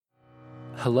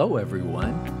Hello,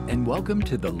 everyone, and welcome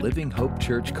to the Living Hope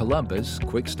Church Columbus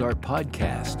Quick Start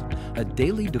Podcast, a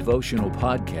daily devotional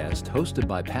podcast hosted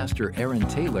by Pastor Aaron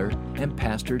Taylor and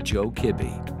Pastor Joe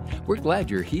Kibbe. We're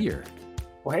glad you're here.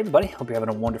 Well, hey everybody, hope you're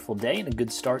having a wonderful day and a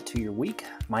good start to your week.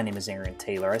 My name is Aaron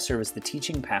Taylor. I serve as the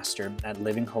teaching pastor at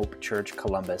Living Hope Church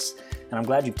Columbus, and I'm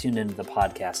glad you've tuned into the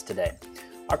podcast today.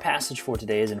 Our passage for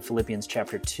today is in Philippians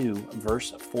chapter 2,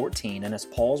 verse 14, and as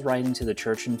Paul's writing to the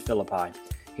church in Philippi,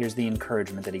 here's the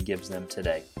encouragement that he gives them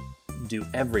today. Do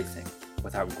everything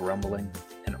without grumbling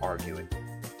and arguing.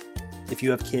 If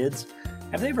you have kids,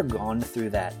 have they ever gone through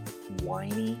that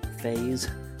whiny phase?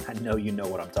 I know you know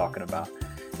what I'm talking about.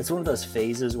 It's one of those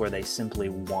phases where they simply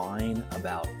whine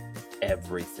about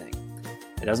everything.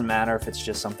 It doesn't matter if it's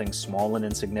just something small and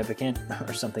insignificant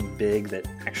or something big that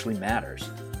actually matters.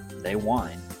 They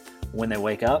whine. When they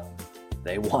wake up,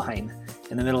 they whine.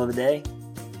 In the middle of the day,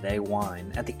 they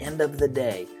whine. At the end of the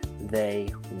day, they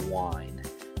whine.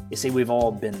 You see, we've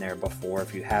all been there before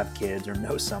if you have kids or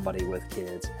know somebody with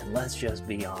kids. And let's just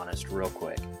be honest real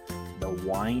quick. The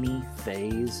whiny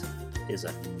phase is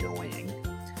annoying.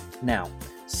 Now,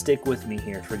 stick with me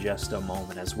here for just a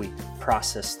moment as we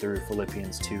process through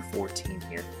Philippians 2:14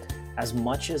 here. As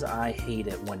much as I hate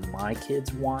it when my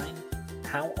kids whine,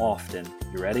 how often,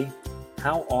 you ready?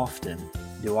 How often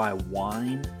do I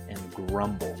whine and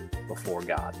grumble before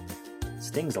God?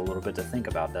 Stings a little bit to think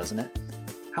about, doesn't it?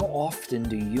 How often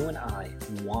do you and I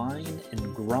whine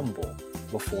and grumble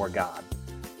before God?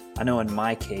 I know in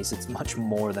my case, it's much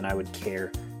more than I would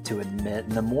care to admit.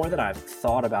 And the more that I've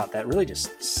thought about that really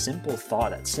just simple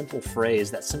thought, that simple phrase,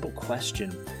 that simple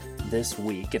question this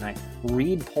week, and I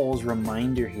read Paul's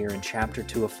reminder here in chapter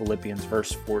 2 of Philippians,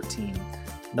 verse 14,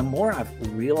 the more I've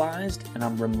realized and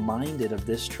I'm reminded of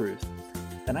this truth,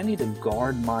 that I need to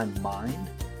guard my mind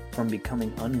from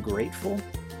becoming ungrateful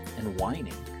and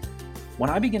whining. When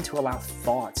I begin to allow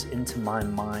thoughts into my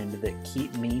mind that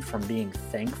keep me from being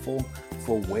thankful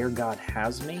for where God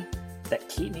has me, that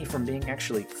keep me from being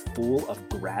actually full of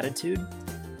gratitude,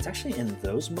 it's actually in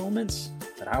those moments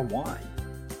that I whine,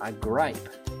 I gripe.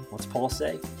 What's Paul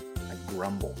say? I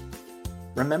grumble.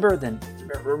 Rather than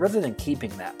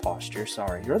keeping that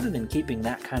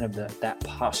kind of that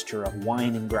posture of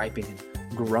whining, griping, and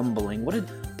grumbling, what did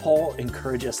Paul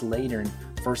encourage us later in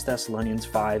 1 Thessalonians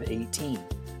 5:18?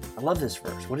 I love this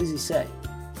verse. What does he say?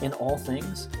 In all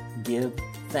things, give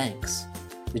thanks.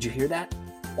 Did you hear that?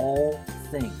 All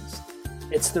things.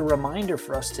 It's the reminder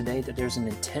for us today that there's an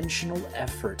intentional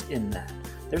effort in that.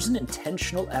 There's an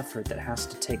intentional effort that has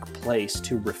to take place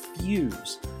to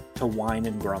refuse to whine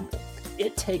and grumble.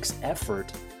 It takes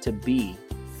effort to be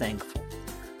thankful.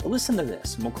 But listen to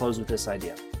this, and we'll close with this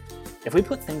idea. If we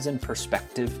put things in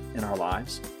perspective in our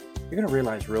lives, you're going to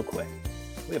realize real quick,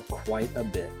 we have quite a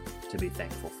bit to be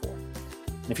thankful for.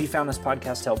 And if you found this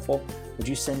podcast helpful, would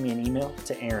you send me an email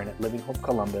to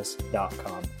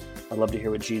aaron@livinghopecolumbus.com. I'd love to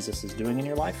hear what Jesus is doing in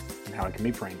your life and how I can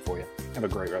be praying for you. Have a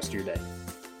great rest of your day.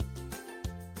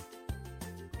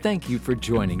 Thank you for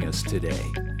joining us today.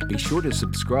 Be sure to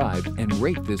subscribe and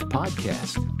rate this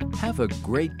podcast. Have a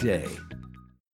great day.